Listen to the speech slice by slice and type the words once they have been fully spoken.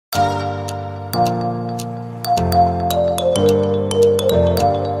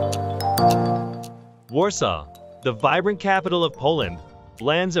Warsaw, the vibrant capital of Poland,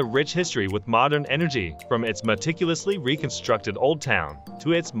 blends a rich history with modern energy, from its meticulously reconstructed old town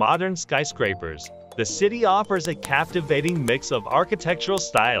to its modern skyscrapers. The city offers a captivating mix of architectural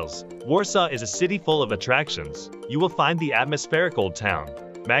styles. Warsaw is a city full of attractions. You will find the atmospheric old town,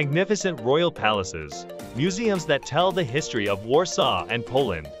 magnificent royal palaces, museums that tell the history of Warsaw and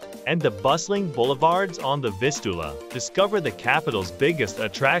Poland, and the bustling boulevards on the Vistula. Discover the capital's biggest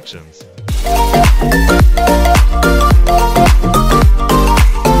attractions.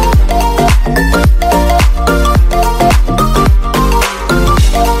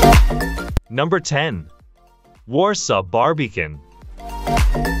 Number 10. Warsaw Barbican.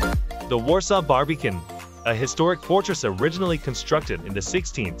 The Warsaw Barbican, a historic fortress originally constructed in the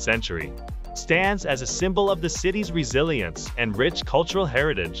 16th century, stands as a symbol of the city's resilience and rich cultural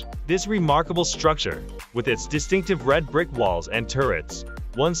heritage. This remarkable structure, with its distinctive red brick walls and turrets,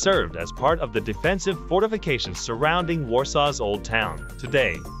 once served as part of the defensive fortifications surrounding Warsaw's old town.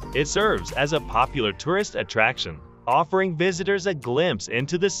 Today, it serves as a popular tourist attraction, offering visitors a glimpse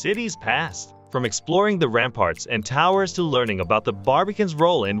into the city's past. From exploring the ramparts and towers to learning about the Barbican's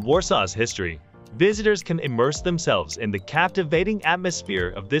role in Warsaw's history, visitors can immerse themselves in the captivating atmosphere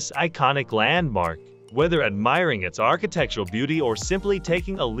of this iconic landmark. Whether admiring its architectural beauty or simply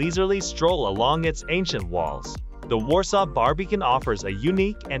taking a leisurely stroll along its ancient walls, the Warsaw Barbican offers a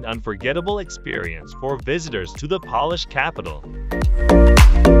unique and unforgettable experience for visitors to the Polish capital.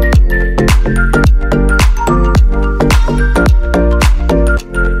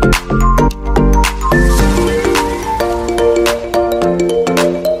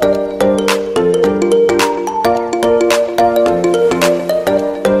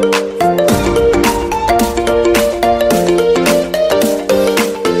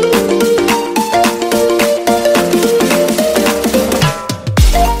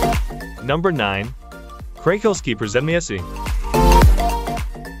 Number 9. Krakowskie Przedmiestie.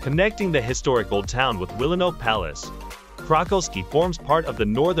 Connecting the historic old town with Wilanow Palace, Krakowskie forms part of the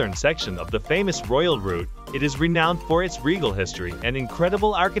northern section of the famous royal route. It is renowned for its regal history and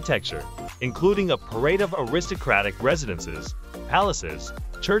incredible architecture, including a parade of aristocratic residences, palaces,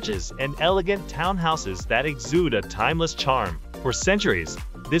 churches, and elegant townhouses that exude a timeless charm. For centuries,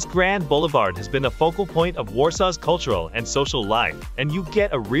 this grand boulevard has been a focal point of Warsaw's cultural and social life, and you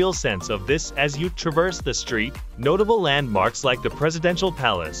get a real sense of this as you traverse the street. Notable landmarks like the Presidential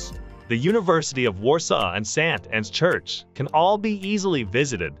Palace, the University of Warsaw, and St. Anne's Church can all be easily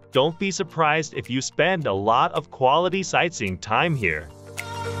visited. Don't be surprised if you spend a lot of quality sightseeing time here.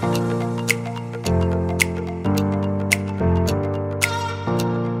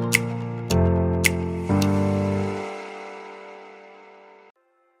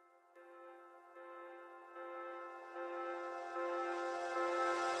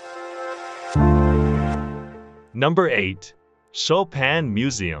 Number 8. Chopin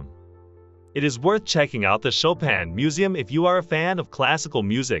Museum. It is worth checking out the Chopin Museum if you are a fan of classical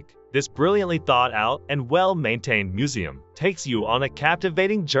music. This brilliantly thought out and well-maintained museum takes you on a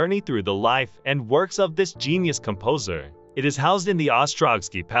captivating journey through the life and works of this genius composer. It is housed in the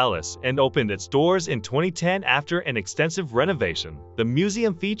Krakowskie Palace and opened its doors in 2010 after an extensive renovation. The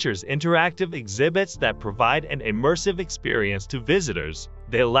museum features interactive exhibits that provide an immersive experience to visitors.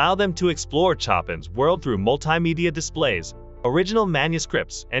 They allow them to explore Chopin's world through multimedia displays, original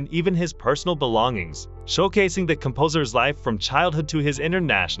manuscripts, and even his personal belongings, showcasing the composer's life from childhood to his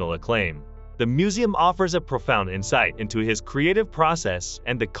international acclaim. The museum offers a profound insight into his creative process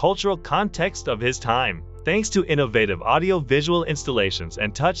and the cultural context of his time. Thanks to innovative audio-visual installations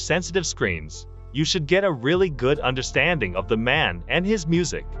and touch-sensitive screens, you should get a really good understanding of the man and his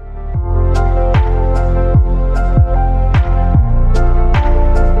music.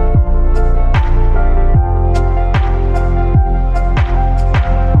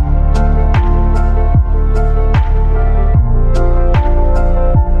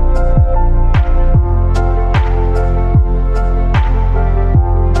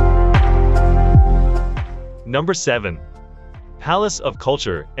 Number 7. Palace of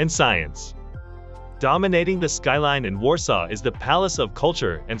Culture and Science. Dominating the skyline in Warsaw is the Palace of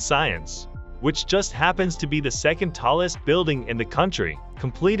Culture and Science, which just happens to be the second tallest building in the country.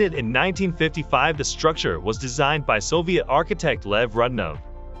 Completed in 1955, the structure was designed by Soviet architect Lev Rudnov,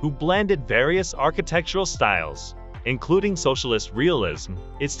 who blended various architectural styles, including socialist realism.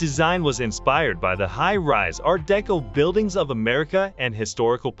 Its design was inspired by the high-rise Art Deco buildings of America and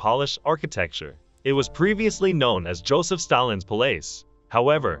historical Polish architecture. It was previously known as Joseph Stalin's Palace.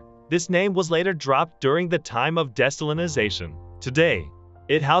 However, this name was later dropped during the time of de-Stalinization. Today,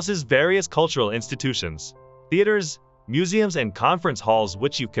 It houses various cultural institutions, theaters, museums and conference halls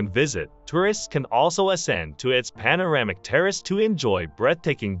which you can visit. Tourists can also ascend to its panoramic terrace to enjoy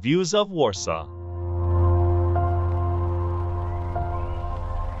breathtaking views of Warsaw.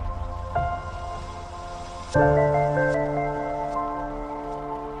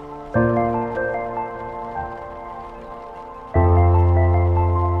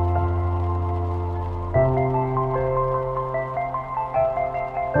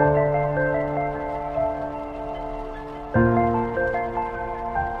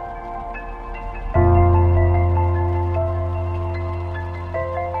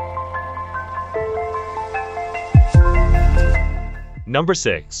 Number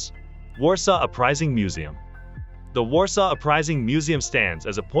 6. Warsaw Uprising Museum. The Warsaw Uprising Museum stands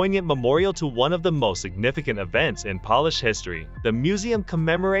as a poignant memorial to one of the most significant events in Polish history. The museum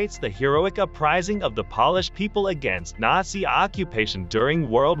commemorates the heroic uprising of the Polish people against Nazi occupation during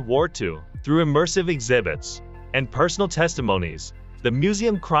World War II. Through immersive exhibits and personal testimonies, the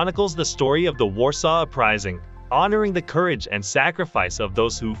museum chronicles the story of the Warsaw Uprising, honoring the courage and sacrifice of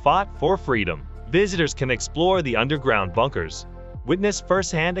those who fought for freedom. Visitors can explore the underground bunkers, witness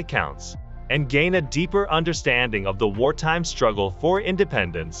first-hand accounts, and gain a deeper understanding of the wartime struggle for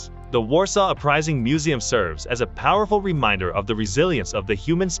independence. The Warsaw Uprising Museum serves as a powerful reminder of the resilience of the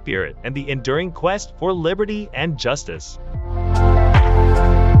human spirit and the enduring quest for liberty and justice.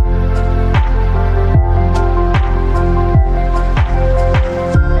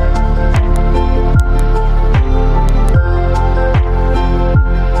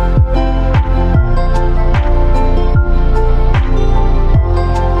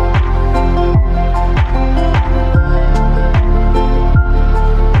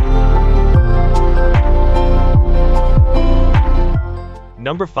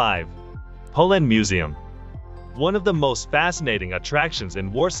 Number 5. POLIN Museum. One of the most fascinating attractions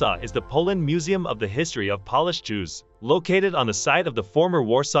in Warsaw is the POLIN Museum of the History of Polish Jews, located on the site of the former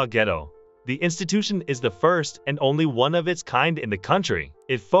Warsaw Ghetto. The institution is the first and only one of its kind in the country.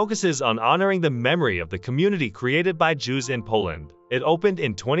 It focuses on honoring the memory of the community created by Jews in Poland. It opened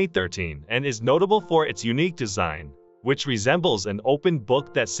in 2013 and is notable for its unique design, which resembles an open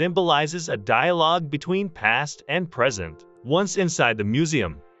book that symbolizes a dialogue between past and present. Once inside the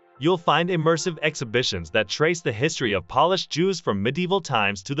museum, you'll find immersive exhibitions that trace the history of Polish Jews from medieval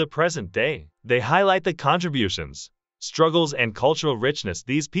times to the present day. They highlight the contributions, struggles, and cultural richness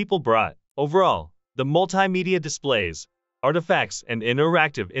these people brought. Overall, the multimedia displays, artifacts, and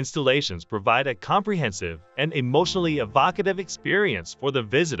interactive installations provide a comprehensive and emotionally evocative experience for the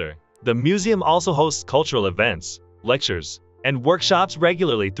visitor. The museum also hosts cultural events, lectures, and workshops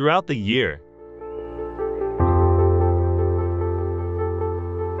regularly throughout the year.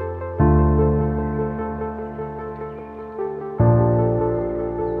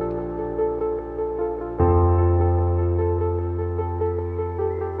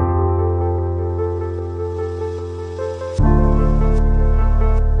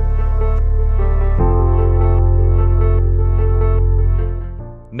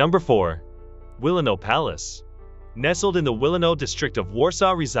 Number 4. Wilanow Palace. Nestled in the Wilanow district of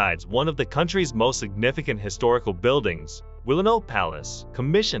Warsaw resides one of the country's most significant historical buildings, Wilanow Palace,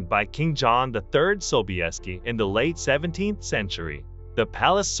 commissioned by King John III Sobieski in the late 17th century. The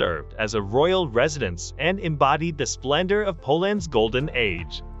palace served as a royal residence and embodied the splendor of Poland's golden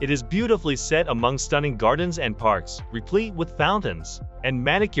age. It is beautifully set among stunning gardens and parks, replete with fountains and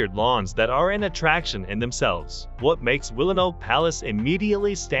manicured lawns that are an attraction in themselves. What makes Wilanow Palace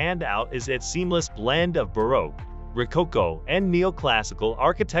immediately stand out is its seamless blend of Baroque, Rococo, and neoclassical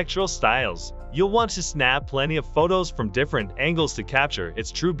architectural styles. You'll want to snap plenty of photos from different angles to capture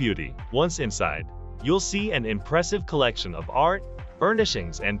its true beauty. Once inside, you'll see an impressive collection of art,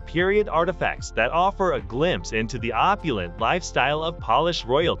 furnishings, and period artifacts that offer a glimpse into the opulent lifestyle of Polish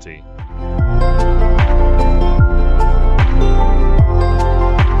royalty.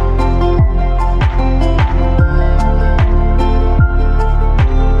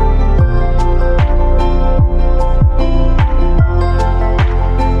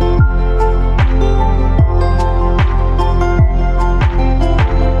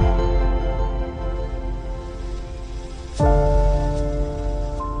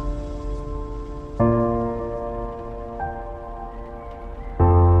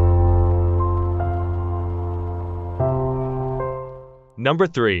 Number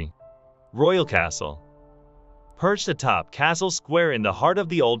 3. Royal Castle. Perched atop Castle Square in the heart of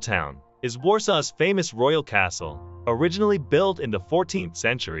the Old Town, is Warsaw's famous Royal Castle. Originally built in the 14th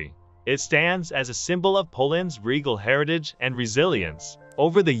century, it stands as a symbol of Poland's regal heritage and resilience.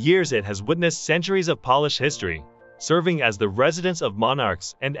 Over the years it has witnessed centuries of Polish history, serving as the residence of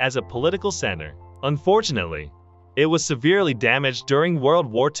monarchs and as a political center. Unfortunately, it was severely damaged during World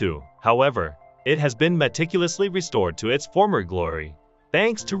War II. However, it has been meticulously restored to its former glory.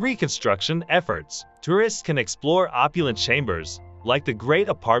 Thanks to reconstruction efforts, tourists can explore opulent chambers, like the Great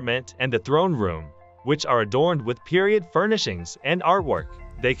Apartment and the Throne Room, which are adorned with period furnishings and artwork.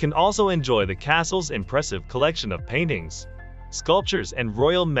 They can also enjoy the castle's impressive collection of paintings, sculptures, and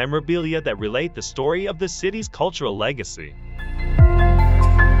royal memorabilia that relate the story of the city's cultural legacy.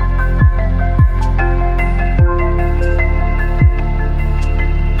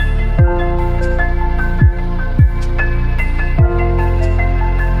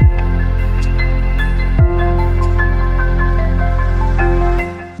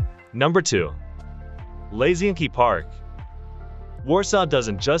 Number 2. Lazienki Park. Warsaw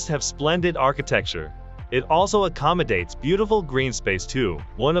doesn't just have splendid architecture, it also accommodates beautiful green space too.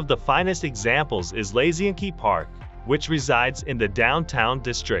 One of the finest examples is Lazienki Park, which resides in the downtown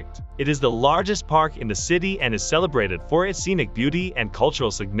district. It is the largest park in the city and is celebrated for its scenic beauty and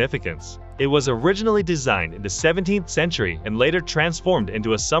cultural significance. It was originally designed in the 17th century and later transformed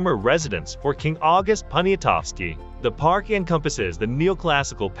into a summer residence for King August Poniatowski. The park encompasses the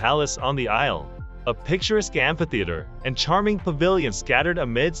neoclassical palace on the Isle, a picturesque amphitheater, and charming pavilions scattered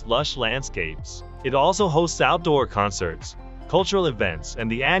amidst lush landscapes. It also hosts outdoor concerts, cultural events,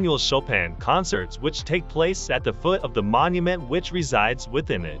 and the annual Chopin concerts, which take place at the foot of the monument which resides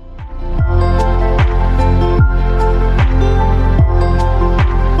within it.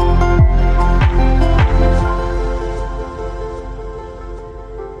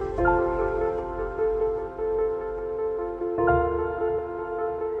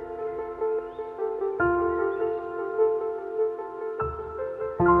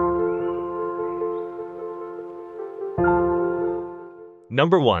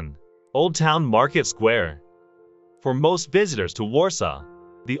 Number 1. Old Town Market Square. For most visitors to Warsaw,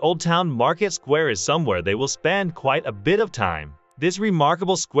 the Old Town Market Square is somewhere they will spend quite a bit of time. This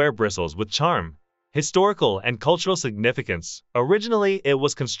remarkable square bristles with charm, historical and cultural significance. Originally, it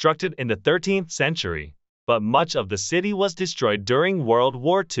was constructed in the 13th century, but much of the city was destroyed during World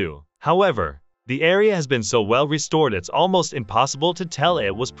War II. However, the area has been so well restored it's almost impossible to tell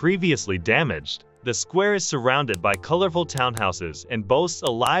it was previously damaged. The square is surrounded by colorful townhouses and boasts a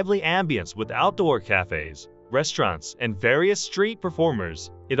lively ambience with outdoor cafes, restaurants, and various street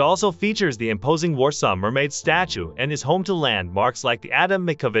performers. It also features the imposing Warsaw Mermaid statue and is home to landmarks like the Adam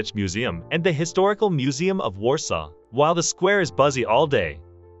Mickiewicz Museum and the Historical Museum of Warsaw. While the square is busy all day,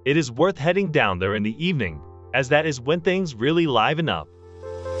 it is worth heading down there in the evening, as that is when things really liven up.